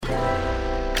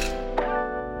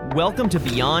Welcome to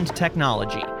Beyond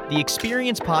Technology, the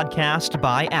Experience podcast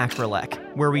by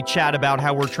Acrelec, where we chat about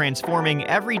how we're transforming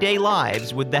everyday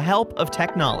lives with the help of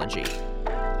technology.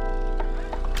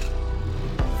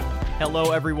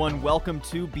 Hello, everyone. Welcome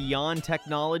to Beyond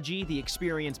Technology, the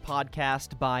Experience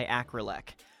podcast by Acrelec.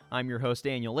 I'm your host,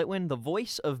 Daniel Litwin, the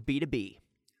voice of B2B.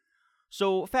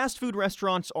 So, fast food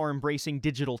restaurants are embracing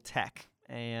digital tech.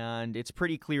 And it's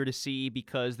pretty clear to see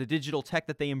because the digital tech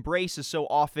that they embrace is so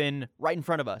often right in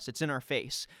front of us. It's in our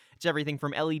face. It's everything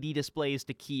from LED displays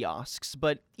to kiosks.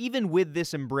 But even with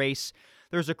this embrace,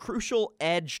 there's a crucial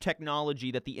edge technology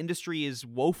that the industry is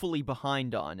woefully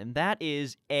behind on, and that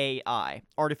is AI,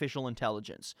 artificial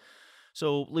intelligence.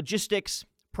 So logistics,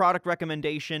 product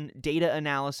recommendation, data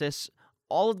analysis,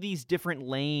 all of these different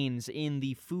lanes in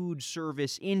the food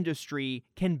service industry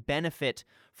can benefit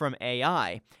from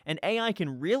AI. And AI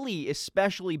can really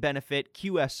especially benefit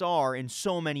QSR in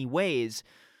so many ways.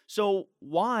 So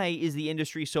why is the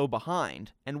industry so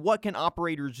behind? And what can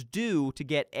operators do to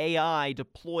get AI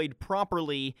deployed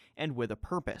properly and with a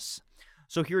purpose?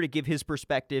 So here to give his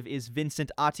perspective is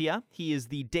Vincent Attia. He is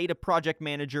the data project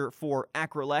manager for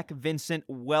Acrelec. Vincent,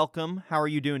 welcome. How are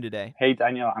you doing today? Hey,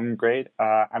 Daniel, I'm great.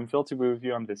 I'm thrilled to be with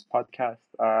you on this podcast.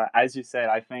 As you said,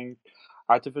 I think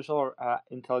artificial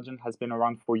intelligence has been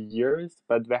around for years,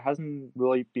 but there hasn't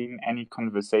really been any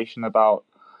conversation about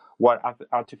what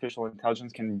artificial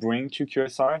intelligence can bring to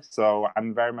QSR. So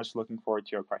I'm very much looking forward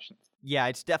to your questions. Yeah,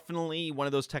 it's definitely one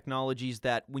of those technologies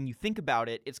that when you think about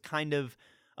it, it's kind of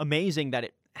amazing that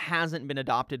it hasn't been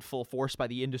adopted full force by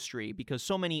the industry because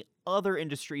so many other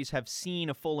industries have seen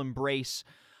a full embrace,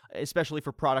 especially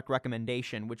for product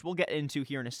recommendation, which we'll get into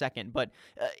here in a second. But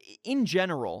in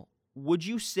general, would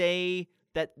you say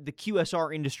that the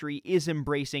QSR industry is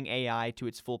embracing AI to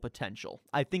its full potential?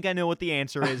 I think I know what the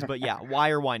answer is, but yeah, why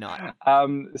or why not?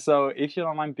 So if you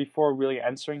don't mind, before really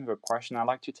answering the question, I'd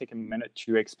like to take a minute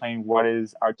to explain what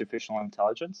is artificial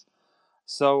intelligence.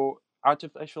 So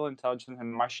artificial intelligence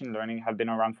and machine learning have been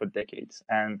around for decades.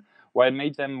 And what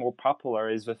made them more popular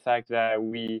is the fact that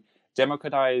we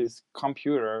democratize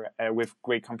computer with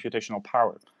great computational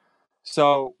power.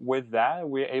 So with that,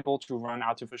 we're able to run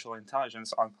artificial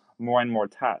intelligence on more and more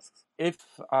tasks. If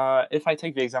I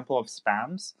take the example of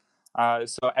spams,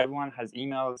 so everyone has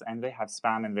emails and they have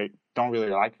spam and they don't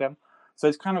really like them. So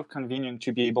it's kind of convenient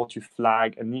to be able to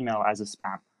flag an email as a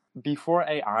spam. Before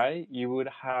AI, you would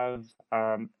have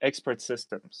expert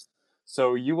systems.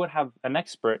 So you would have an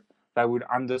expert that would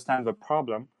understand the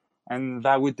problem and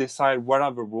that would decide what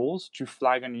are the rules to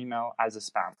flag an email as a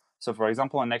spam. So for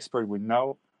example, an expert would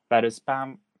know that a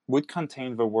spam would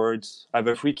contain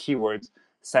the three keywords,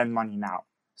 send money now.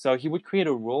 So he would create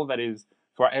a rule that is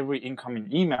for every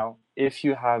incoming email, if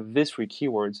you have these three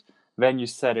keywords, then you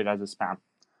set it as a spam.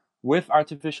 With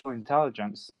artificial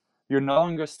intelligence, you're no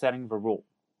longer setting the rule.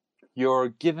 You're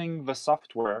giving the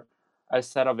software a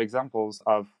set of examples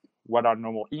of what are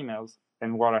normal emails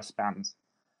and what are spams.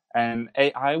 And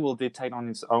AI will detect on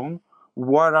its own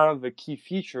what are the key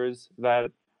features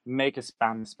that make a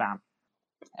spam spam.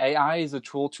 AI is a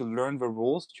tool to learn the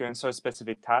rules to answer a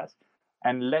specific task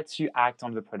and lets you act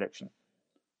on the prediction.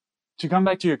 To come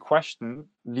back to your question,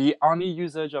 the only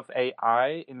usage of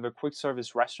AI in the quick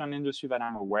service restaurant industry that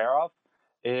I'm aware of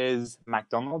is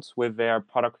McDonald's with their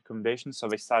product recommendations. So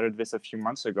they started this a few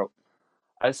months ago.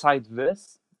 Aside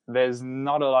this, there's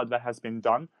not a lot that has been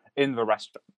done in the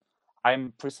restaurant.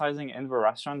 I'm precising in the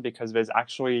restaurant because there's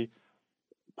actually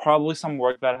probably some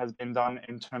work that has been done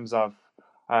in terms of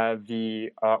the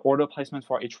order placement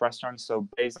for each restaurant. So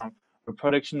based on the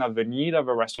prediction of the need of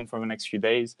a restaurant for the next few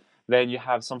days, then you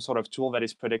have some sort of tool that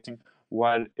is predicting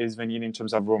what is the need in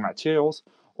terms of raw materials.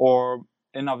 Or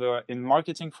in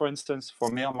marketing, for instance,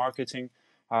 for mail marketing,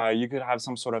 you could have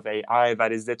some sort of AI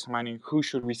that is determining who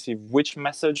should receive which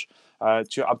message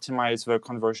to optimize the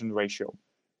conversion ratio.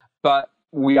 But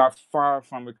we are far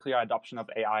from a clear adoption of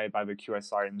AI by the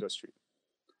QSR industry.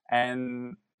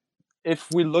 And if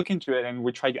we look into it and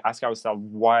we try to ask ourselves,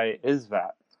 why is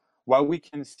that? What we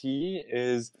can see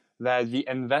is that the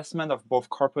investment of both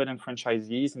corporate and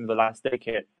franchisees in the last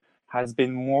decade has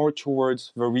been more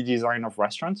towards the redesign of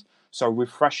restaurants, so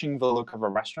refreshing the look of a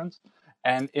restaurant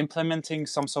and implementing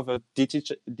some sort of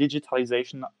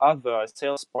digitalization of the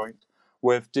sales point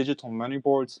with digital menu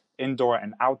boards, indoor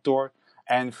and outdoor,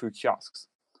 and through kiosks.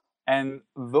 And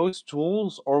those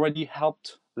tools already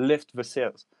helped lift the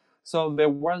sales. So there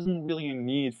wasn't really a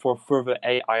need for further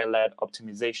AI-led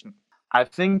optimization. I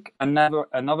think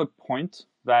another point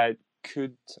that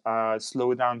could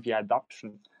slow down the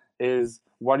adoption is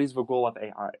what is the goal of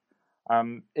AI?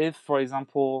 If, for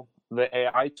example, the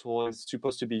AI tool is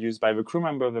supposed to be used by the crew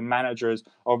member, the managers,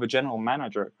 or the general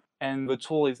manager. And the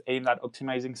tool is aimed at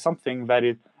optimizing something that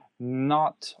is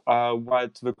not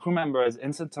what the crew member is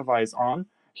incentivized on.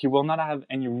 He will not have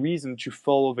any reason to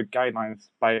follow the guidelines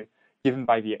given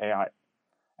by the AI.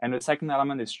 And the second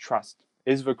element is trust.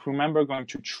 Is the crew member going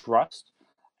to trust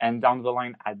and down the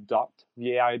line adopt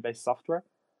the AI-based software?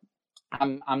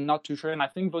 I'm not too sure. And I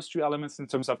think those two elements in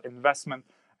terms of investment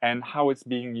and how it's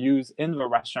being used in the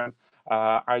restaurant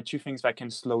are two things that can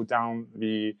slow down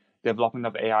the development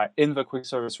of AI in the quick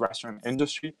service restaurant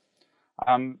industry.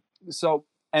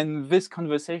 And this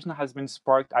conversation has been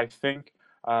sparked, I think,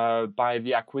 by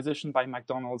the acquisition by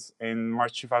McDonald's in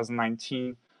March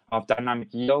 2019 of Dynamic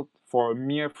Yield for a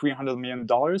mere $300 million.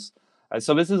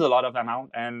 So this is a lot of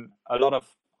amount, and a lot of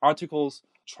articles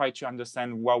try to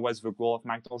understand what was the goal of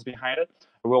McDonald's behind it.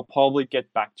 We'll probably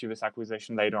get back to this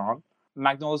acquisition later on.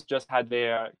 McDonald's just had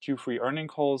their Q3 earnings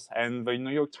calls, and the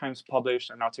New York Times published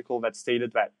an article that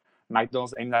stated that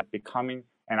McDonald's aimed at becoming,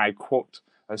 and I quote,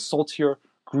 a saltier,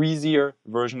 greasier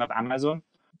version of Amazon.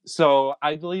 So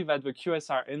I believe that the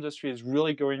QSR industry is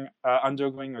really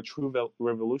undergoing a true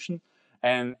revolution,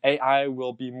 and AI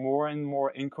will be more and more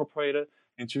incorporated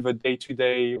into the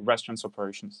day-to-day restaurants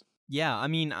operations. Yeah, I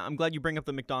mean, I'm glad you bring up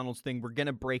the McDonald's thing. We're going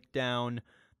to break down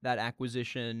that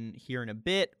acquisition here in a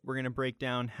bit. We're going to break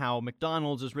down how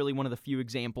McDonald's is really one of the few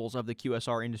examples of the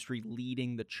QSR industry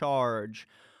leading the charge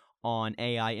on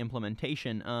AI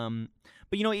implementation.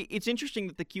 But, it's interesting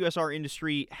that the QSR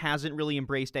industry hasn't really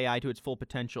embraced AI to its full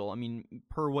potential. I mean,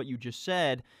 per what you just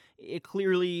said, it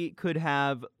clearly could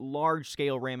have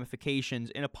large-scale ramifications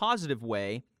in a positive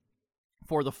way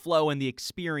for the flow and the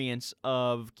experience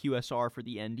of QSR for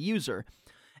the end user.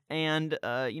 And,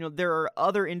 there are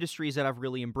other industries that have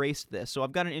really embraced this. So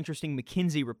I've got an interesting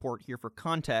McKinsey report here for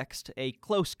context. A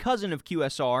close cousin of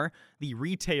QSR, the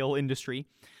retail industry,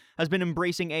 has been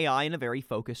embracing AI in a very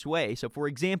focused way. So, for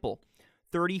example,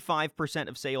 35%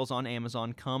 of sales on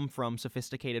Amazon come from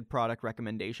sophisticated product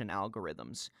recommendation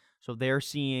algorithms. So they're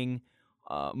seeing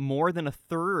more than a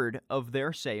third of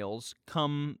their sales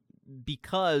come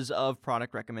because of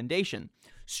product recommendation.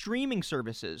 Streaming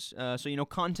services,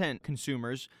 content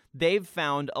consumers, they've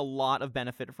found a lot of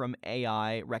benefit from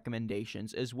AI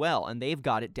recommendations as well, and they've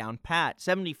got it down pat.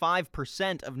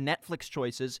 75% of Netflix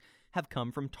choices have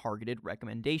come from targeted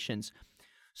recommendations.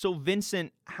 So,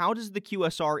 Vincent, how does the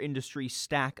QSR industry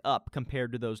stack up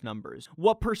compared to those numbers?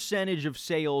 What percentage of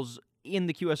sales in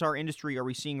the QSR industry are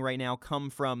we seeing right now come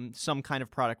from some kind of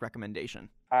product recommendation?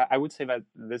 I would say that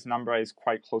this number is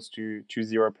quite close to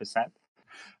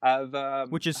 0%.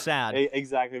 Which is sad.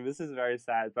 Exactly. This is very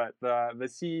sad. But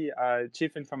the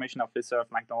Chief Information Officer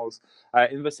of McDonald's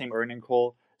in the same earnings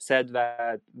call said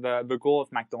that the goal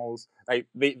of McDonald's, they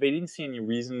didn't see any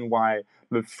reason why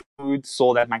the food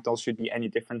sold at McDonald's should be any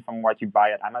different from what you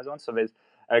buy at Amazon. So there's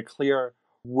a clear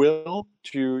will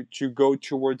to go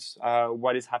towards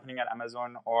what is happening at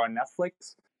Amazon or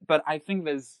Netflix. But I think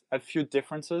there's a few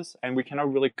differences, and we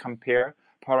cannot really compare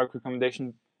product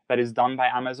recommendation that is done by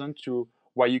Amazon to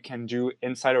what you can do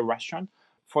inside a restaurant.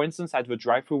 For instance, at the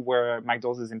drive-thru where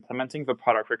McDonald's is implementing the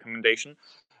product recommendation,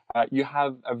 you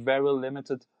have a very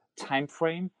limited time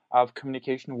frame of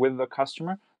communication with the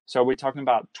customer. So we're talking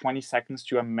about 20 seconds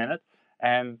to a minute.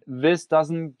 And this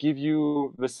doesn't give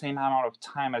you the same amount of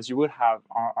time as you would have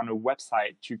on a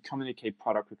website to communicate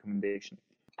product recommendation.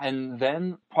 And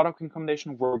then product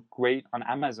recommendation work great on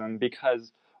Amazon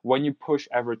because when you push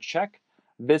every check,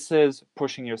 this is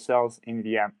pushing your sales in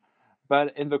the end.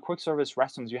 But in the quick service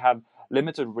restaurants, you have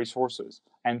limited resources,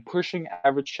 and pushing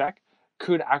every check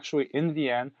could actually, in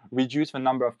the end, reduce the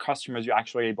number of customers you're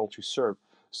actually able to serve.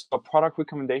 So product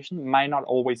recommendation might not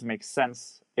always make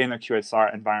sense in a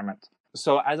QSR environment.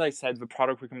 So as I said, the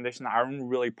product recommendations aren't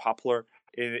really popular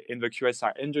in the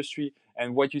QSR industry.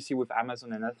 And what you see with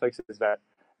Amazon and Netflix is that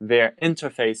their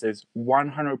interface is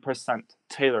 100%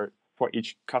 tailored for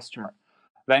each customer.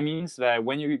 That means that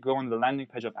when you go on the landing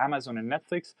page of Amazon and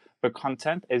Netflix, the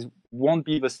content won't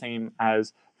be the same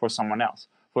as for someone else.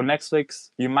 For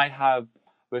Netflix, you might have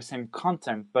the same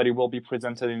content, but it will be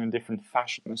presented in a different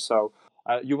fashion. So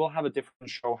you will have a different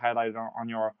show highlighted on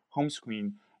your home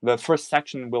screen. The first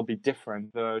section will be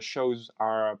different. The shows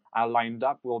are lined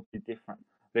up will be different.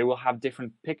 They will have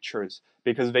different pictures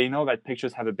because they know that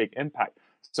pictures have a big impact.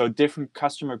 So different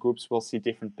customer groups will see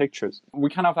different pictures. We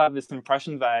kind of have this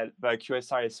impression that the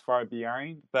QSR is far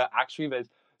behind, but actually there's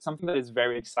something that is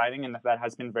very exciting and that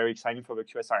has been very exciting for the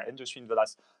QSR industry in the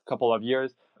last couple of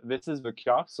years. This is the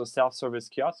kiosk, so self-service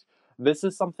kiosk. This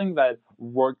is something that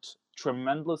worked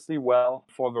tremendously well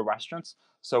for the restaurants.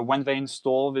 So when they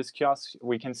install this kiosk,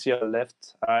 we can see a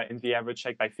lift in the average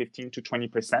check by 15 to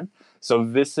 20%. So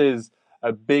this is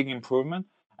a big improvement.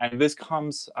 And this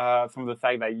comes from the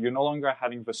fact that you're no longer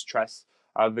having the stress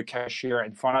of the cashier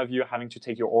in front of you having to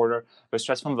take your order, the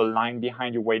stress from the line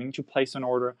behind you waiting to place an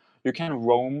order. You can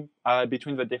roam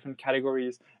between the different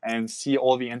categories and see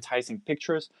all the enticing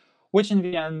pictures, which in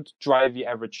the end drive the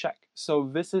average check. So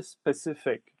this is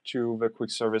specific to the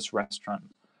quick service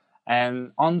restaurant.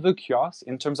 And on the kiosk,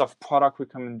 in terms of product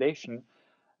recommendation,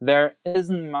 there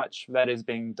isn't much that is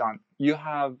being done. You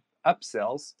have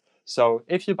upsells. So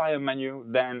if you buy a menu,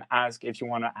 then ask if you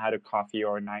want to add a coffee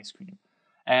or an ice cream.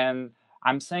 And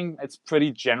I'm saying it's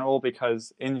pretty general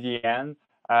because in the end,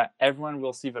 everyone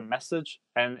will see the message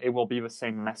and it will be the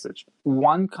same message.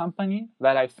 One company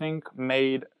that I think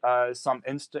made some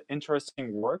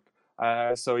interesting work,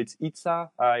 so it's Itza.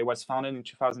 It was founded in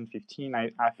 2015.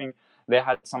 I think they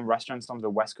had some restaurants on the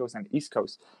West Coast and East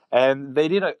Coast. And they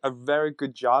did a very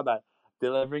good job at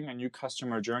delivering a new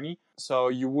customer journey. So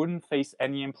you wouldn't face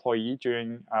any employee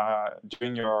during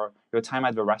your time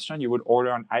at the restaurant. You would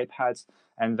order on iPads,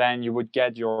 and then you would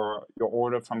get your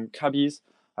order from cubbies.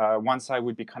 One side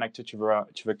would be connected to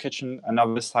the kitchen,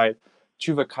 another side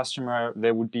to the customer.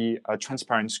 There would be a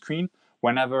transparent screen.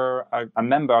 Whenever a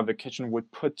member of the kitchen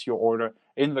would put your order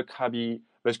in the cubby,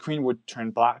 the screen would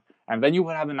turn black, and then you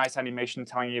would have a nice animation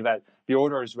telling you that the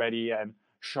order is ready and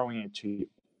showing it to you.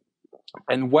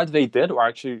 And what they did, or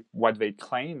actually what they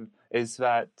claim, is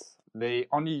that they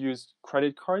only used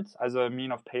credit cards as a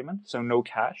mean of payment, so no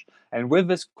cash. And with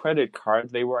this credit card,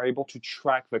 they were able to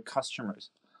track the customers.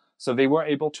 So they were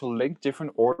able to link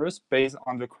different orders based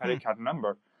on the credit card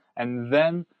number and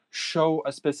then show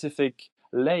a specific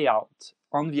layout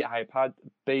on the iPad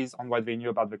based on what they knew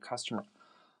about the customer.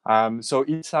 So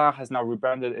Itza has now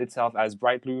rebranded itself as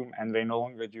Brightloom, and they're no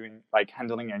longer doing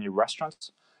handling any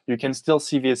restaurants. You can still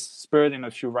see this spirit in a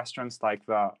few restaurants like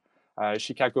the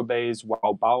Chicago-based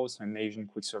Wow Bao's, an Asian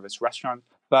quick service restaurant,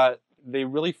 but they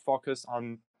really focus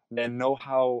on their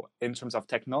know-how in terms of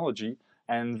technology,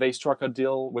 and they struck a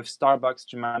deal with Starbucks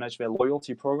to manage their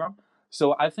loyalty program.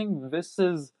 So I think this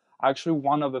is actually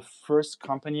one of the first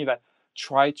company that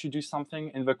tried to do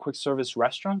something in the quick service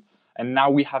restaurant, and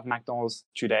now we have McDonald's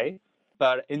today.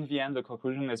 But in the end, the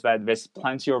conclusion is that there's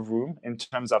plenty of room in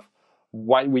terms of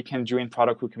what we can do in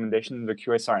product recommendation in the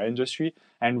QSR industry.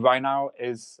 And right now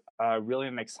is really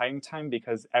an exciting time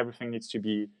because everything needs to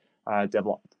be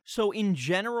developed. So in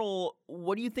general,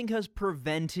 what do you think has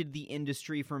prevented the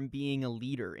industry from being a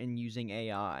leader in using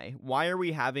AI? Why are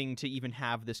we having to even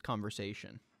have this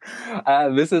conversation?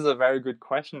 This is a very good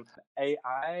question.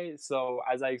 AI, so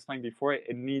as I explained before,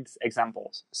 it needs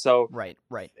examples. So Right.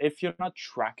 if you're not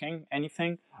tracking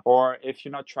anything, or if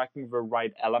you're not tracking the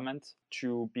right element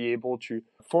to be able to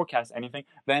forecast anything,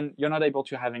 then you're not able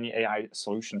to have any AI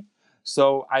solution.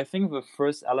 So I think the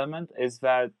first element is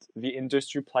that the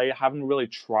industry player haven't really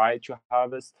tried to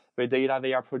harvest the data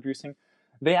they are producing.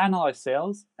 They analyze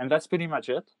sales, and that's pretty much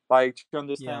it. Like to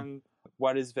understand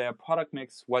what is their product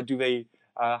mix, what do they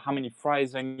how many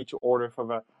fries I need to order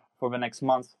for the next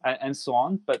month, and so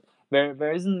on. But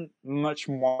there isn't much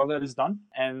more that is done.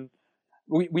 And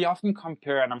we often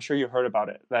compare, and I'm sure you heard about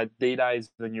it, that data is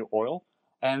the new oil.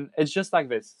 And it's just like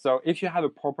this. So if you have a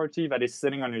property that is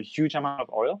sitting on a huge amount of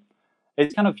oil,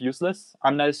 it's kind of useless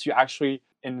unless you're actually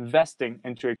investing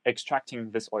into extracting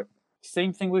this oil.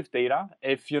 Same thing with data.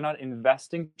 If you're not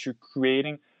investing to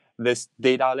creating this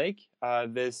data lake,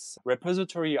 this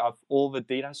repository of all the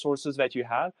data sources that you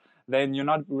have, then you're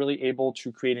not really able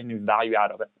to create any value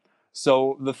out of it.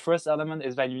 So the first element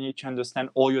is that you need to understand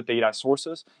all your data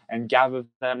sources and gather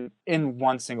them in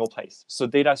one single place. So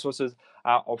data sources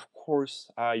are, of course,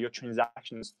 your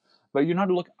transactions, but you're not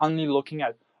only looking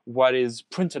at what is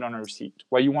printed on a receipt.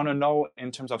 What you want to know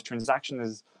in terms of transaction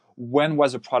is when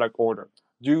was a product ordered?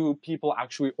 Do people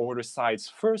actually order sides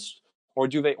first, or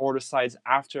do they order sides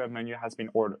after a menu has been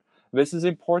ordered? This is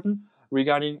important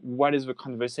regarding what is the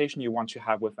conversation you want to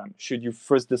have with them. Should you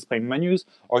first display menus,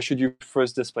 or should you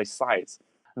first display sides?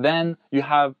 Then you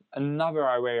have another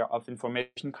area of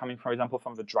information coming, for example,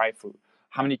 from the drive-thru.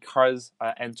 How many cars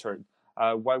entered?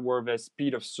 What were the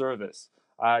speed of service?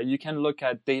 You can look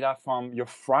at data from your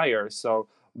fryer. So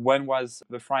when was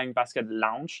the frying basket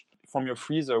launched from your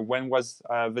freezer? When was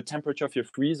the temperature of your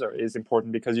freezer is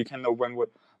important because you can know when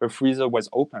the freezer was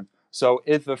open. So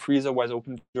if the freezer was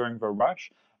open during the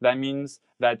rush, that means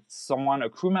that someone, a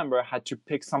crew member, had to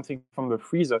pick something from the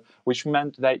freezer, which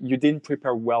meant that you didn't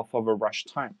prepare well for the rush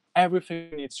time. Everything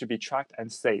needs to be tracked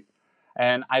and saved.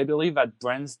 And I believe that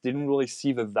brands didn't really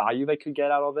see the value they could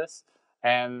get out of this.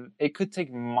 And it could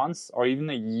take months or even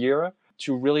a year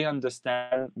to really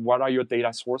understand what are your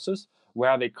data sources, where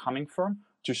are they coming from,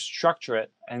 to structure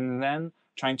it, and then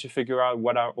trying to figure out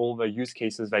what are all the use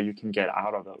cases that you can get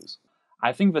out of those.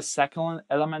 I think the second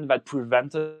element that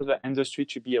prevented the industry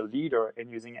to be a leader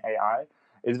in using AI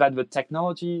is that the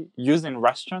technology used in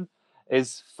restaurant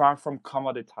is far from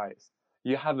commoditized.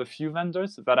 You have a few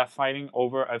vendors that are fighting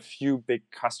over a few big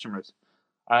customers.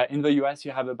 In the US,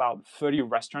 you have about 30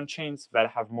 restaurant chains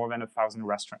that have more than 1,000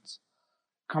 restaurants.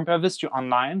 Compare this to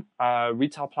online,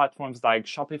 retail platforms like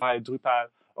Shopify, Drupal,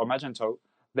 or Magento.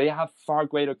 They have far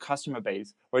greater customer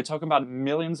base. We're talking about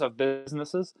millions of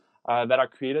businesses that are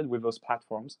created with those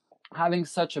platforms. Having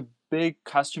such a big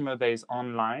customer base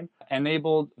online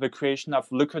enabled the creation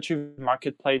of lucrative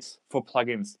marketplace for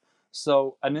plugins.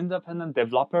 So an independent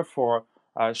developer for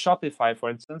Shopify, for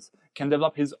instance, can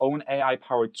develop his own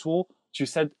AI-powered tool to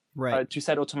set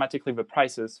automatically the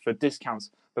prices, the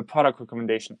discounts, the product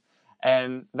recommendation.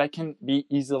 And that can be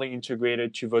easily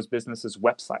integrated to those businesses'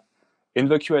 website. In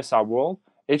the QSR world,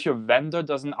 if your vendor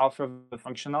doesn't offer the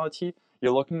functionality,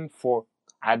 you're looking for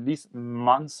at least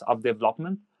months of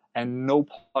development and no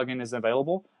plugin is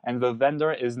available. And the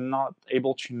vendor is not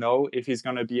able to know if he's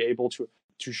going to be able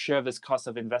to share this cost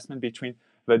of investment between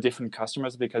the different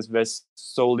customers because there's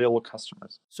so little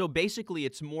customers. So basically,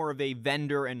 it's more of a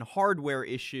vendor and hardware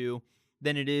issue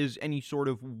than it is any sort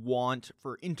of want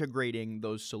for integrating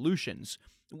those solutions,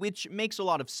 which makes a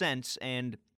lot of sense,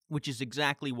 and which is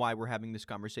exactly why we're having this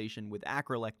conversation with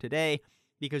Acrelec today,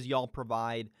 because y'all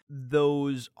provide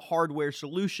those hardware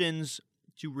solutions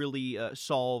to really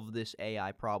solve this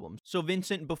AI problem. So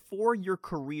Vincent, before your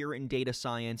career in data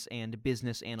science and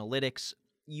business analytics,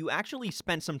 you actually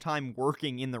spent some time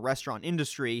working in the restaurant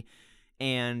industry,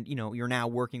 and you're now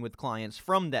working with clients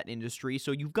from that industry,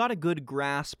 so you've got a good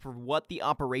grasp for what the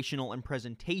operational and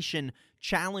presentation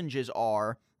challenges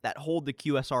are that hold the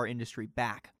QSR industry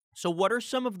back. So what are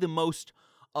some of the most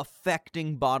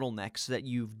affecting bottlenecks that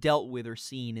you've dealt with or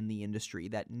seen in the industry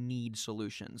that need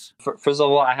solutions? First of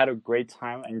all, I had a great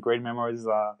time and great memories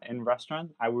in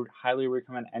restaurant. I would highly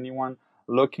recommend anyone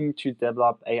looking to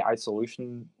develop AI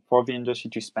solution for the industry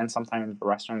to spend some time in the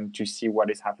restaurant to see what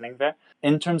is happening there.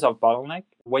 In terms of bottleneck,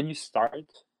 when you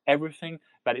start, everything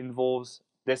that involves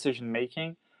decision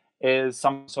making is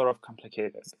some sort of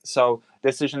complicated. So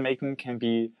decision making can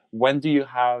be, when do you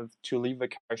have to leave the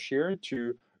cashier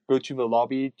to go to the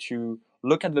lobby to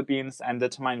look at the beans and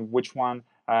determine which one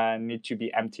need to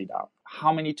be emptied out?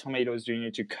 How many tomatoes do you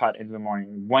need to cut in the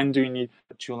morning? When do you need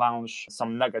to launch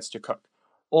some nuggets to cook?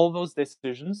 All those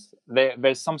decisions,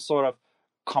 there's some sort of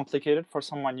complicated for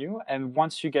someone new. And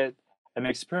once you get an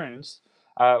experience,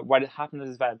 what happens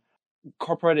is that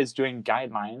corporate is doing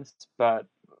guidelines, but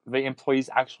the employees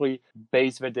actually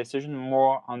base their decision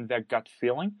more on their gut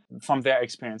feeling from their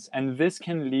experience. And this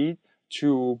can lead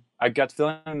to a gut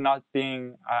feeling not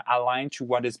being aligned to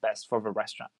what is best for the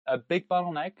restaurant. A big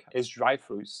bottleneck is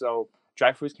drive-thrus. So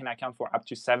drive-thrus can account for up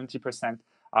to 70%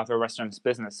 of a restaurant's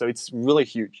business. So it's really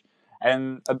huge.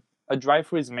 And a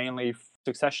drive-thru is mainly a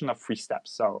succession of 3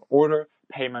 steps. So order,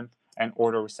 payment, and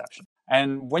order reception.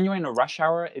 And when you're in a rush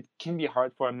hour, it can be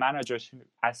hard for a manager to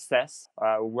assess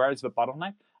where is the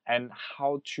bottleneck and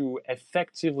how to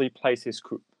effectively place his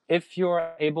crew. If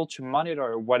you're able to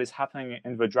monitor what is happening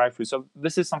in the drive-thru, so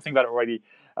this is something that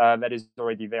is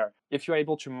already there. If you're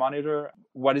able to monitor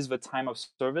what is the time of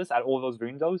service at all those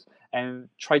windows and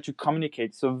try to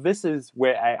communicate, so this is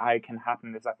where AI can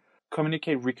happen. Is that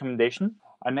communicate recommendation,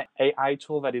 an AI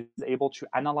tool that is able to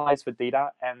analyze the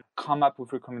data and come up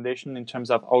with recommendation in terms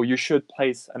of, you should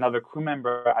place another crew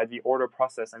member at the order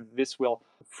process, and this will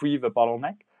free the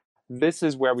bottleneck. This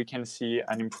is where we can see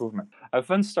an improvement. A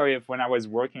fun story of when I was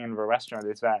working in the restaurant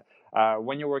is that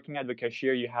when you're working at the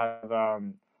cashier, you have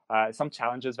some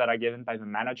challenges that are given by the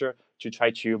manager to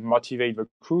try to motivate the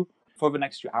crew. For the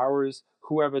next 2 hours,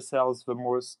 whoever sells the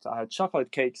most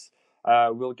chocolate cakes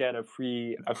will get a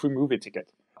free movie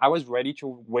ticket. I was ready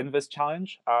to win this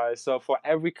challenge. So for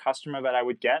every customer that I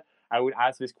would get, I would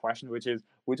ask this question, which is,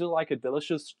 would you like a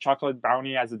delicious chocolate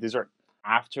brownie as a dessert?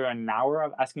 After an hour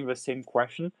of asking the same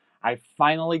question, I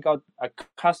finally got a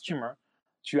customer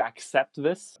to accept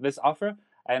this offer,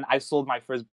 and I sold my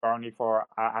first brownie for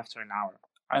after an hour.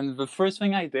 And the first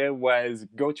thing I did was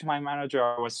go to my manager.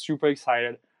 I was super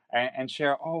excited and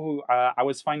share, I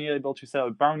was finally able to sell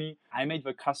a brownie. I made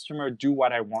the customer do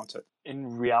what I wanted.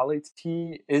 In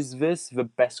reality, is this the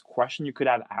best question you could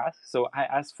have asked? So I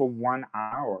asked for 1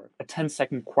 hour, a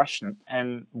 10-second question.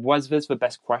 And was this the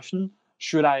best question?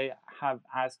 Should I have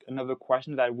asked another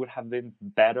question that would have been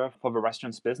better for the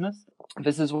restaurant's business?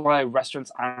 This is why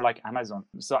restaurants aren't like Amazon.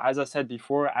 So as I said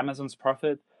before, Amazon's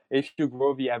profit If you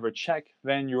grow the average check,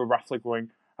 then you're roughly growing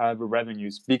the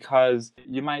revenues, because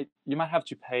you might have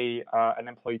to pay an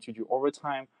employee to do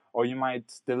overtime, or you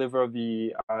might deliver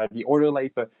the order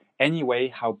late. But anyway,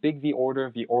 how big the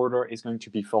order is going to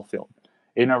be fulfilled.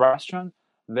 In a restaurant,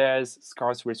 there's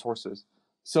scarce resources.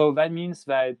 So that means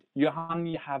that you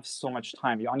only have so much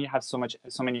time. You only have so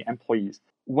many employees.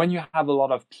 When you have a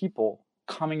lot of people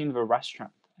coming into the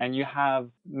restaurant and you have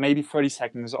maybe 30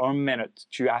 seconds or a minute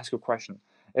to ask a question,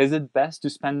 is it best to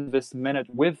spend this minute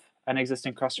with an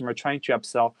existing customer trying to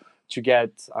upsell to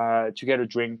get a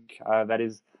drink that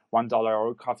is $1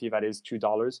 or a coffee that is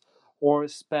 $2, or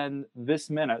spend this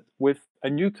minute with a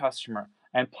new customer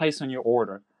and place on your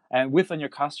order? And with a new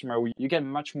customer, you get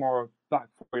much more back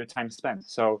for your time spent.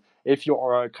 So if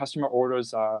your customer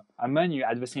orders a menu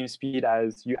at the same speed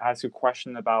as you ask a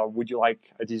question about would you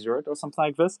like a dessert or something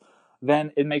like this,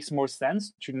 then it makes more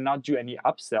sense to not do any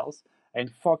upsells and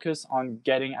focus on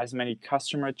getting as many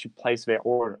customers to place their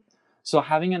order. So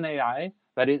having an AI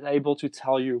that is able to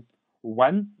tell you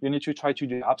when you need to try to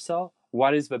do upsell,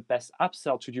 what is the best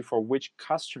upsell to do for which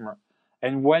customer,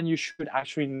 and when you should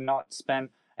actually not spend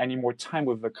any more time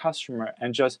with the customer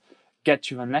and just get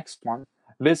to the next one.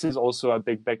 This is also a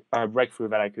big breakthrough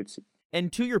that I could see.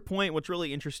 And to your point, what's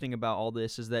really interesting about all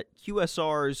this is that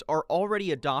QSRs are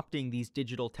already adopting these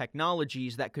digital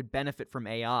technologies that could benefit from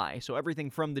AI. So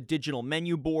everything from the digital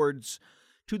menu boards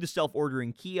to the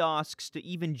self-ordering kiosks to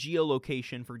even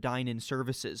geolocation for dine-in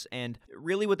services. And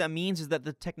really what that means is that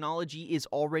the technology is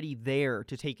already there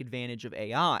to take advantage of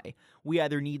AI. We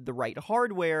either need the right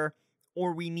hardware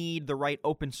or we need the right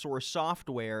open source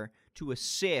software to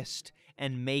assist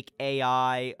and make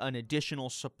AI an additional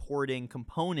supporting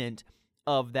component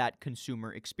of that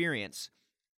consumer experience.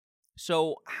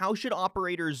 So how should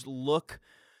operators look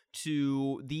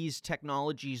to these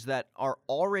technologies that are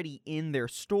already in their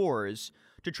stores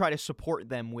to try to support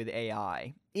them with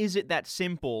AI? Is it that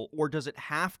simple, or does it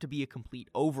have to be a complete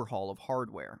overhaul of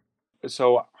hardware?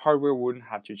 So hardware wouldn't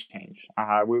have to change.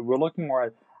 We're looking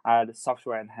more at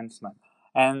software enhancement.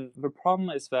 And the problem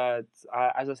is that,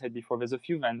 as I said before, there's a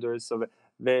few vendors, so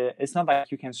it's not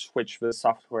like you can switch the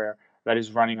software that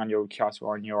is running on your kiosk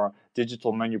or on your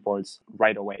digital menu boards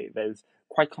right away. There's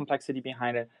quite complexity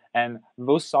behind it, and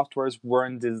those softwares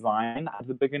weren't designed at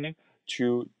the beginning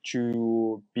to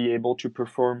be able to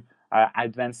perform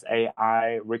advanced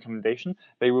AI recommendation.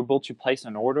 They were built to place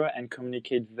an order and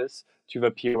communicate this to the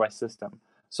POS system.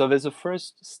 So there's a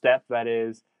first step that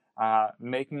is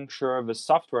making sure the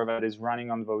software that is running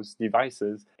on those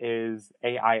devices is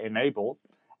AI enabled.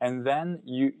 And then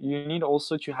you need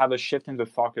also to have a shift in the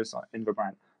focus in the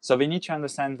brand. So they need to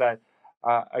understand that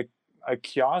a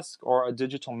kiosk or a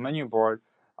digital menu board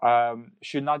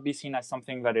should not be seen as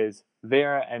something that is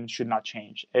there and should not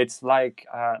change. It's like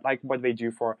what they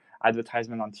do for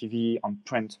advertisement on TV, on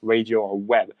print, radio, or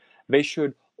web. They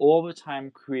should all the time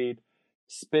create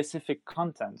specific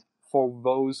content for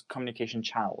those communication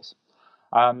channels.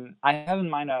 I have in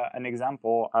mind an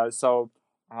example.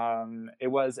 It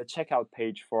was a checkout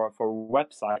page for a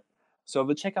website. So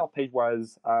the checkout page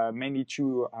was mainly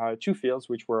two fields,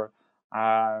 which were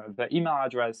the email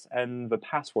address and the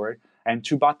password, and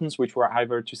two buttons, which were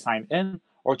either to sign in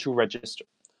or to register.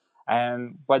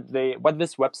 And what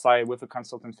this website with a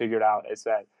consultant figured out is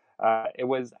that it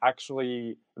was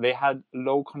actually, they had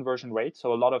low conversion rate,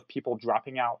 so a lot of people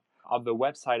dropping out of the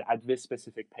website at this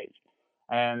specific page.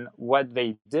 And what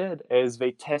they did is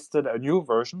they tested a new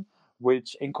version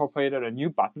which incorporated a new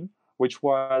button, which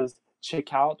was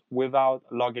checkout without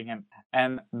logging in.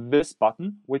 And this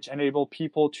button, which enabled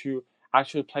people to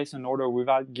actually place an order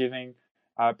without giving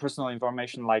personal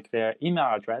information like their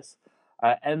email address,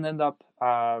 ended up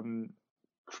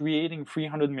creating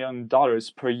 $300 million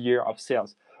per year of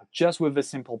sales just with a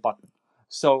simple button.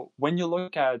 So when you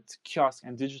look at kiosk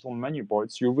and digital menu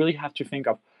boards, you really have to think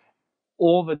of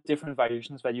all the different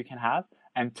variations that you can have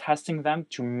and testing them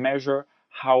to measure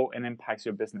how it impacts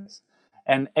your business.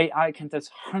 And AI can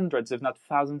test hundreds, if not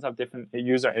thousands, of different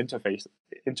user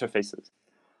interfaces.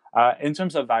 In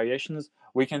terms of variations,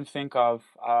 we can think of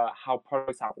how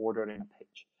products are ordered in a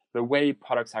page, the way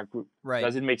products are grouped. Right.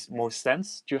 Does it make more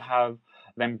sense to have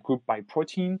them grouped by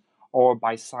protein or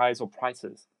by size or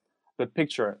prices? The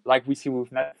picture, like we see with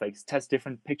Netflix, test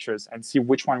different pictures and see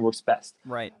which one works best.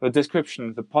 Right. The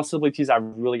description, the possibilities are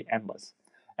really endless.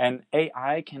 And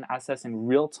AI can assess in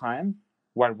real time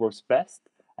what works best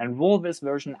and roll this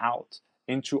version out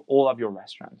into all of your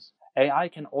restaurants. AI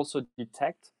can also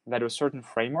detect that a certain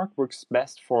framework works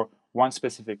best for one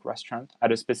specific restaurant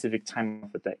at a specific time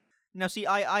of the day. Now, see,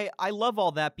 I love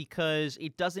all that because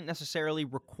it doesn't necessarily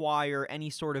require any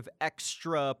sort of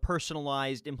extra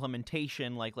personalized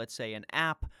implementation, like, let's say, an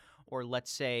app, or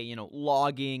let's say,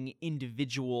 logging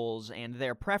individuals and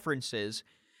their preferences,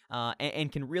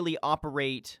 and can really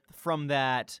operate from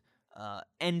that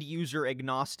end user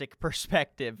agnostic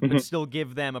perspective, but Mhm. still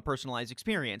give them a personalized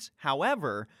experience.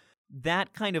 However,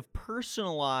 that kind of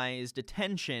personalized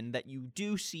attention that you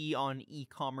do see on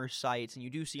e-commerce sites and you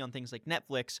do see on things like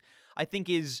Netflix, I think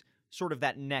is sort of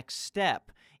that next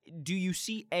step. Do you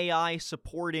see AI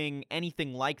supporting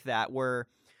anything like that where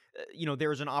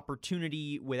there's an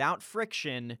opportunity without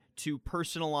friction to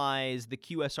personalize the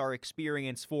QSR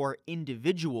experience for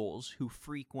individuals who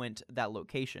frequent that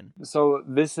location? So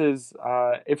this is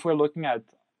if we're looking at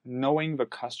knowing the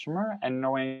customer and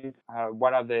knowing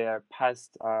what are their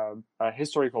past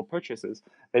historical purchases,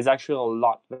 there's actually a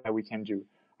lot that we can do.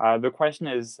 The question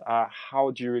is, how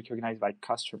do you recognize that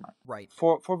customer? Right.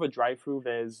 For the drive-through,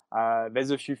 there's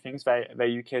a few things that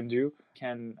you can do.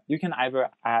 You can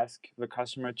either ask the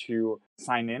customer to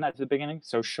sign in at the beginning,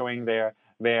 so showing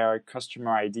their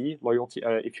customer ID, loyalty,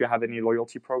 if you have any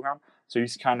loyalty program. So you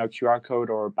scan a QR code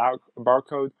or a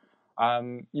barcode.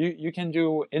 You can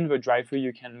do in the drive-through,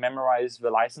 you can memorize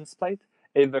the license plate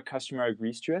if the customer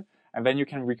agrees to it, and then you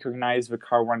can recognize the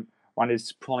car when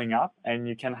it's pulling up, and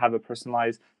you can have a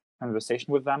personalized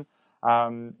conversation with them.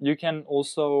 You can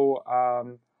also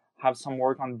have some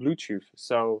work on Bluetooth.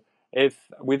 So if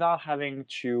without having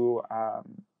to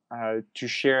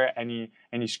share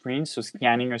any screen, so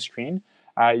scanning a screen,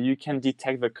 you can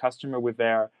detect the customer with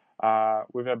their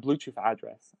Bluetooth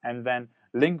address, and then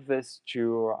link this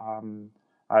to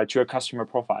a customer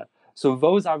profile. So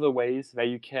those are the ways that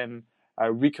you can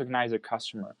recognize a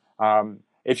customer.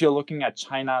 If you're looking at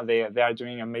China, they are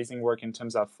doing amazing work in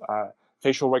terms of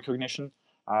facial recognition.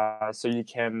 So you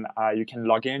can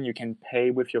log in, you can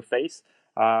pay with your face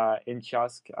in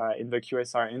kiosk in the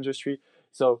QSR industry.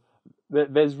 So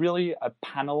there's really a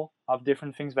panel of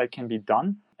different things that can be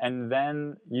done, and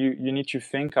then you need to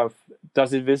think of,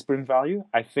 does this bring value?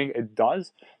 I think it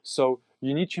does. So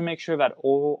you need to make sure that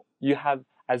all you have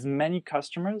as many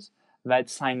customers that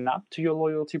sign up to your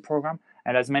loyalty program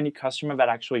and as many customers that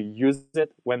actually use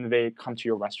it when they come to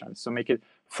your restaurant. So make it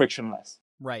frictionless.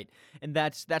 Right. And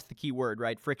that's the key word,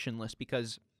 right? Frictionless,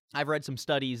 because I've read some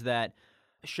studies that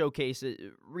showcase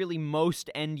really most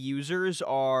end users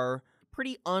are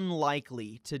pretty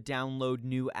unlikely to download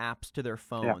new apps to their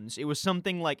Yeah. phones. It was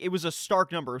something like, it was a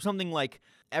stark number, something like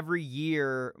every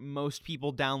year most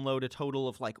people download a total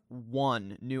of like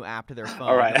one new app to their All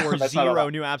phone right. or That's not a zero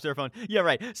lot. new apps to their phone. Yeah,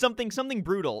 right. Something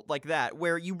brutal like that,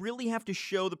 where you really have to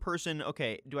show the person,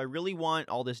 okay, do I really want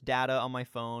all this data on my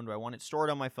phone? Do I want it stored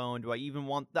on my phone? Do I even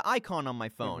want the icon on my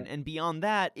phone? Mhm. And beyond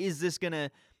that, is this going to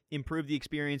improve the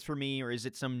experience for me, or is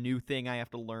it some new thing I have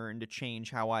to learn to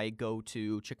change how I go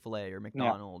to Chick-fil-A or Yeah.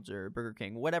 McDonald's or Burger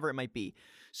King, whatever it might be?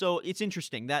 So it's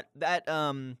interesting that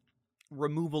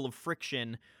removal of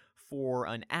friction for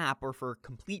an app or for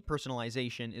complete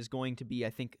personalization is going to be, I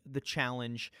think, the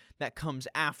challenge that comes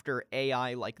after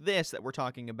AI like this that we're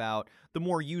talking about, the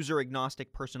more user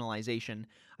agnostic personalization.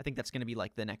 I think that's going to be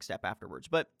like the next step afterwards.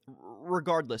 But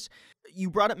regardless, you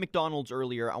brought up McDonald's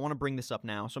earlier. I want to bring this up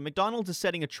now. So McDonald's is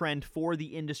setting a trend for the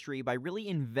industry by really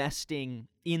investing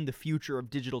in the future of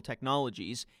digital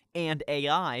technologies and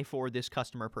AI for this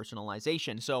customer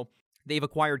personalization. So they've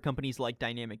acquired companies like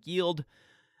Dynamic Yield,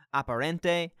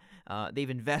 Apparente. They've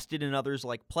invested in others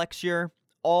like Plexure,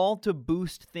 all to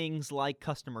boost things like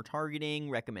customer targeting,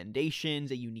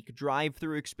 recommendations, a unique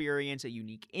drive-through experience, a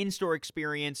unique in-store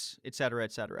experience, etc.,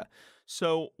 etc.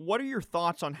 So, what are your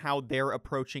thoughts on how they're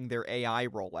approaching their AI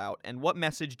rollout, and what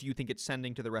message do you think it's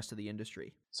sending to the rest of the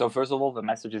industry? So first of all, the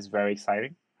message is very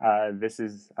exciting. This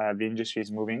is the industry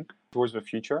is moving towards the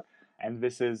future, and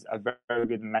this is a very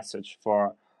good message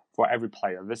for every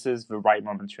player. This is the right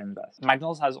moment to invest.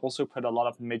 McDonald's has also put a lot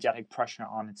of mediatic pressure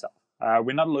on itself.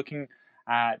 We're not looking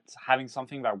at having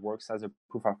something that works as a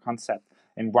proof of concept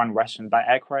in one restaurant. By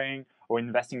acquiring or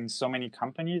investing in so many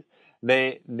companies,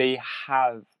 they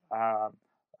have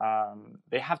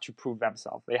they have to prove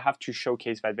themselves. They have to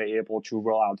showcase that they're able to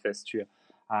roll out this to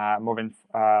more than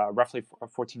roughly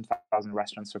 14,000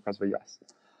 restaurants across the US.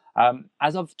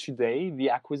 As of today, the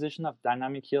acquisition of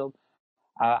Dynamic Yield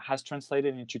has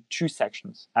translated into two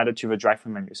sections added to the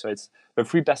drive-thru menu. So it's the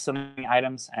three best-selling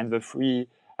items and the three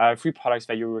products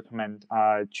that you recommend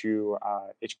to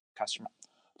each customer.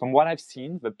 From what I've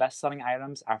seen, the best-selling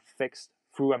items are fixed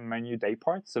through a menu day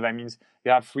part. So that means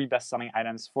you have three best-selling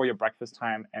items for your breakfast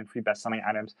time and three best-selling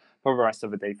items for the rest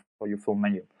of the day for your full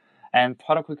menu. And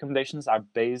product recommendations are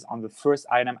based on the first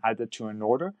item added to an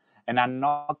order and are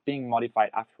not being modified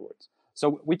afterwards.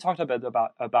 So we talked a bit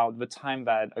about the time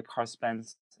that a car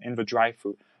spends in the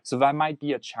drive-through. So that might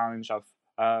be a challenge of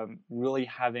really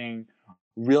having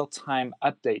real-time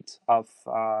update of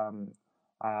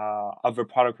the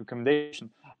product recommendation.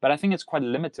 But I think it's quite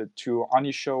limited to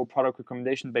only show product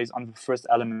recommendation based on the first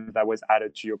element that was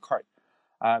added to your cart.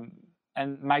 Um,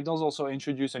 and McDonald's also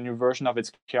introduced a new version of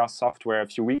its kiosk software a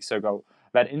few weeks ago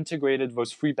that integrated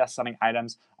those three best-selling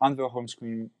items on the home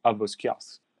screen of those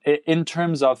kiosks. In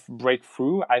terms of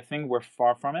breakthrough, I think we're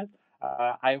far from it.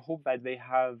 I hope that they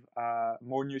have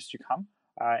more news to come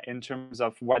in terms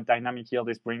of what dynamic yield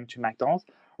is bringing to McDonald's,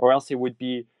 or else it would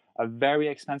be a very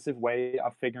expensive way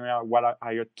of figuring out what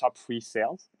are your top three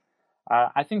sales.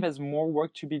 I think there's more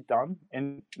work to be done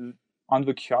on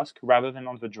the kiosk rather than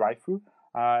on the drive-through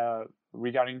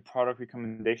regarding product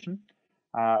recommendation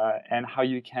and how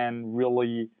you can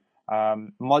really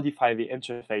modify the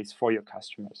interface for your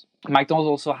customers. McDonald's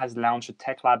also has launched a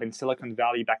tech lab in Silicon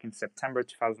Valley back in September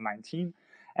 2019.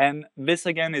 And this,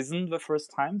 again, isn't the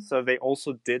first time. So they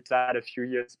also did that a few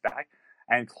years back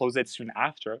and closed it soon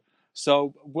after.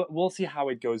 So we'll see how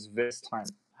it goes this time.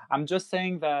 I'm just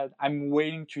saying that I'm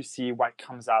waiting to see what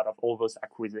comes out of all those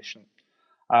acquisitions.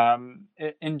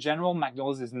 In general,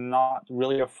 McDonald's is not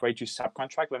really afraid to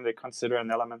subcontract when they consider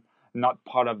an element not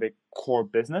part of their core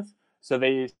business. So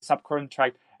they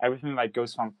subcontract everything that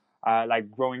goes from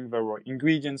like growing the raw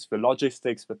ingredients, the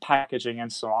logistics, the packaging,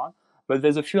 and so on. But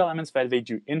there's a few elements that they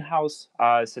do in-house,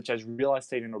 such as real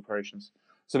estate and operations.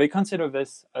 So they consider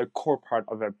this a core part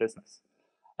of their business.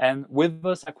 And with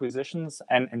those acquisitions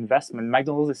and investment,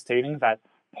 McDonald's is stating that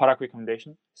product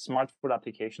recommendation, smart food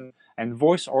application, and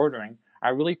voice ordering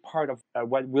are really part of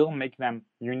what will make them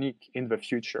unique in the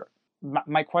future.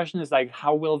 My question is like,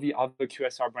 how will the other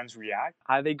QSR brands react?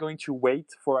 Are they going to wait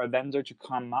for a vendor to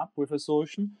come up with a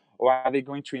solution? Or are they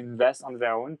going to invest on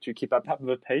their own to keep up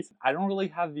the pace? I don't really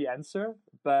have the answer,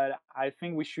 but I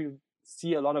think we should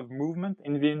see a lot of movement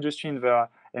in the industry in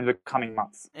the coming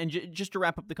months. And just to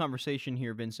wrap up the conversation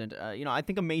here, Vincent, I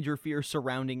think a major fear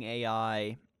surrounding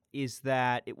AI is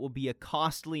that it will be a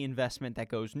costly investment that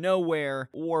goes nowhere,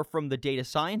 or from the data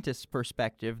scientist's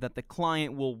perspective, that the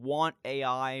client will want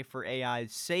AI for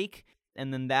AI's sake,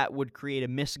 and then that would create a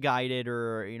misguided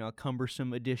or a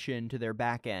cumbersome addition to their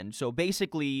back end. So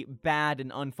basically, bad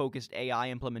and unfocused AI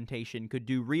implementation could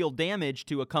do real damage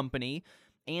to a company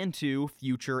and to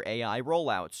future AI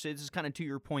rollouts. This is kind of to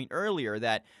your point earlier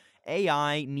that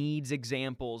AI needs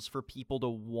examples for people to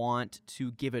want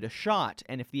to give it a shot.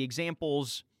 And if the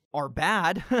examples are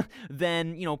bad,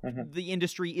 then, the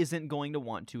industry isn't going to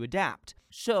want to adapt.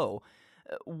 So,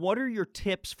 what are your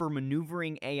tips for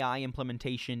maneuvering AI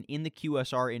implementation in the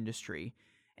QSR industry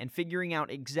and figuring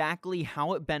out exactly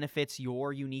how it benefits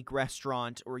your unique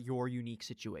restaurant or your unique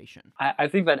situation? I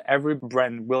think that every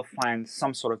brand will find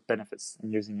some sort of benefits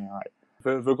in using AI.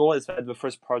 The goal is that the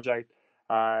first project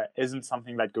isn't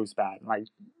something that goes bad. Like,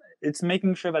 it's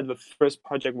making sure that the first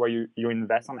project where you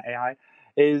invest on AI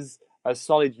is a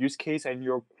solid use case and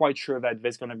you're quite sure that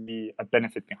there's going to be a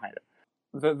benefit behind it.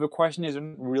 The question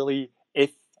isn't really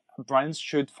if brands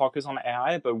should focus on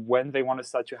AI, but when they want to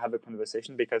start to have a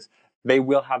conversation, because they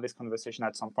will have this conversation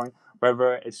at some point,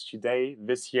 whether it's today,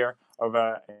 this year,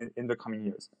 or in the coming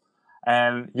years.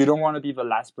 And you don't want to be the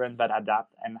last brand that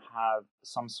adapt and have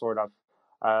some sort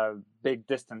of big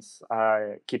distance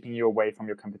keeping you away from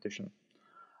your competition.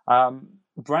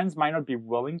 Brands might not be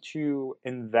willing to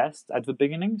invest at the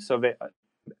beginning, so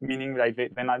meaning like they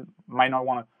might not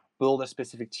want to build a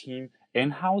specific team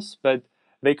in-house, but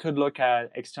they could look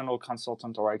at external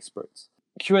consultants or experts.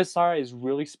 QSR is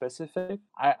really specific.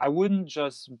 I wouldn't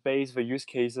just base the use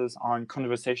cases on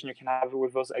conversation you can have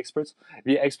with those experts.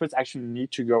 The experts actually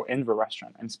need to go in the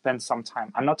restaurant and spend some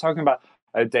time. I'm not talking about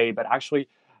a day, but actually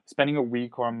spending a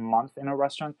week or a month in a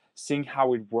restaurant, seeing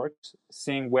how it works,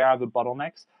 seeing where are the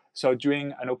bottlenecks. So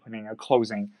doing an opening, a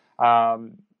closing,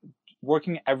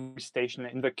 working every station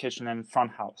in the kitchen and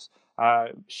front house,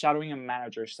 shadowing a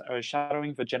manager,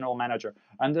 shadowing the general manager,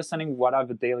 understanding what are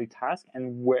the daily tasks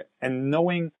and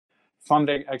knowing from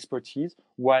their expertise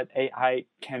what AI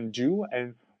can do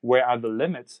and where are the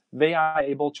limits. They are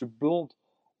able to build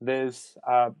this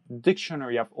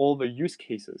dictionary of all the use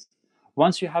cases.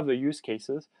 Once you have the use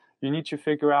cases, you need to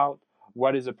figure out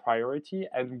what is a priority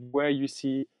and where you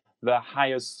see the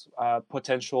highest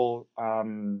potential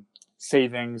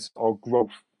savings or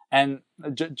growth. And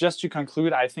just to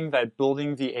conclude, I think that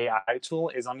building the AI tool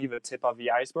is only the tip of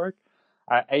the iceberg.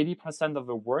 80% of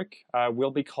the work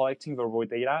will be collecting the raw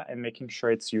data and making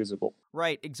sure it's usable.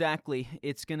 Right, exactly.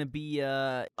 It's going to be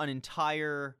an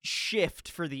entire shift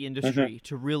for the industry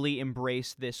to really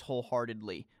embrace this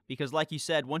wholeheartedly. Because like you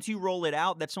said, once you roll it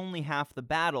out, that's only half the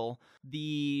battle.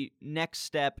 The next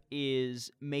step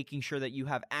is making sure that you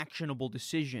have actionable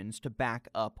decisions to back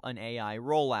up an AI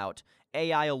rollout.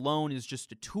 AI alone is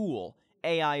just a tool.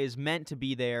 AI is meant to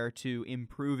be there to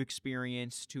improve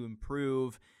experience, to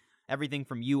improve everything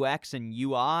from UX and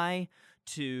UI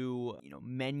to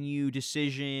menu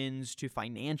decisions, to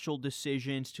financial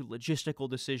decisions, to logistical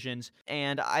decisions.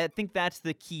 And I think that's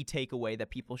the key takeaway that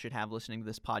people should have listening to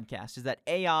this podcast, is that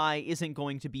AI isn't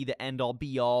going to be the end-all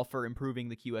be-all for improving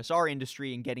the QSR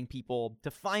industry and getting people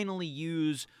to finally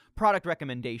use product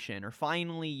recommendation or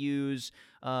finally use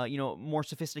more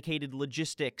sophisticated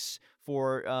logistics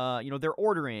for their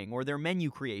ordering or their menu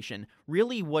creation.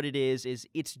 Really what it is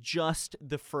it's just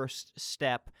the first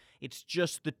step. It's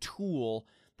just the tool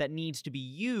that needs to be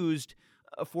used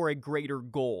for a greater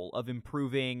goal of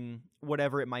improving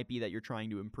whatever it might be that you're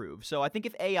trying to improve. So I think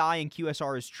if AI and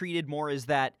QSR is treated more as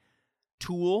that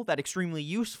tool, that extremely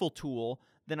useful tool,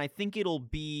 then I think it'll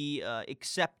be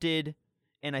accepted,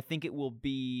 and I think it will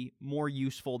be more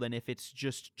useful than if it's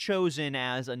just chosen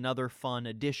as another fun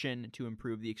addition to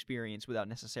improve the experience without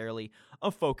necessarily a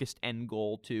focused end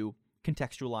goal to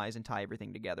contextualize and tie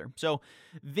everything together. So,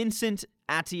 Vincent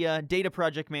Attia, Data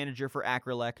Project Manager for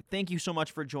Acrelec, thank you so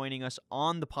much for joining us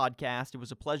on the podcast. It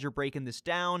was a pleasure breaking this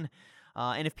down.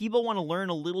 And if people want to learn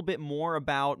a little bit more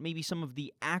about maybe some of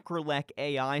the Acrelec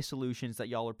AI solutions that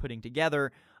y'all are putting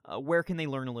together, where can they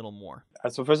learn a little more?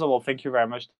 So first of all, thank you very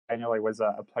much, Daniel. It was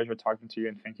a pleasure talking to you,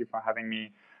 and thank you for having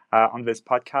me on this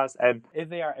podcast. And if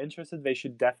they are interested, they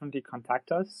should definitely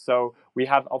contact us. So we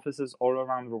have offices all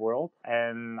around the world,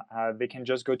 and they can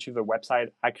just go to the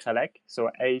website Acrelec, so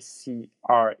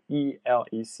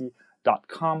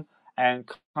ACRELEC.com,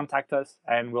 and contact us,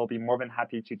 and we'll be more than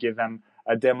happy to give them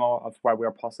a demo of what we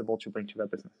are possible to bring to their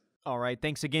business. All right.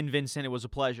 Thanks again, Vincent. It was a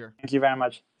pleasure. Thank you very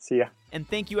much. See ya. And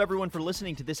thank you, everyone, for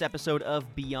listening to this episode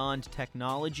of Beyond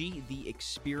Technology, the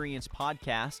Experience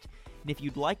Podcast. And if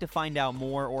you'd like to find out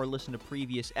more or listen to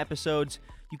previous episodes,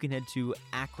 you can head to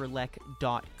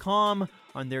acrelec.com.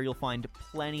 On there, you'll find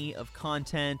plenty of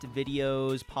content,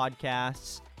 videos,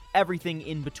 podcasts, everything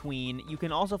in between. You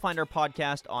can also find our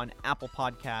podcast on Apple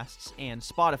Podcasts and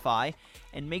Spotify.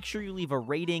 And make sure you leave a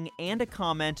rating and a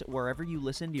comment wherever you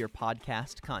listen to your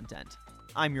podcast content.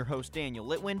 I'm your host, Daniel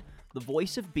Litwin, the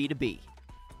voice of B2B.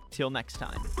 Till next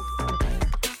time.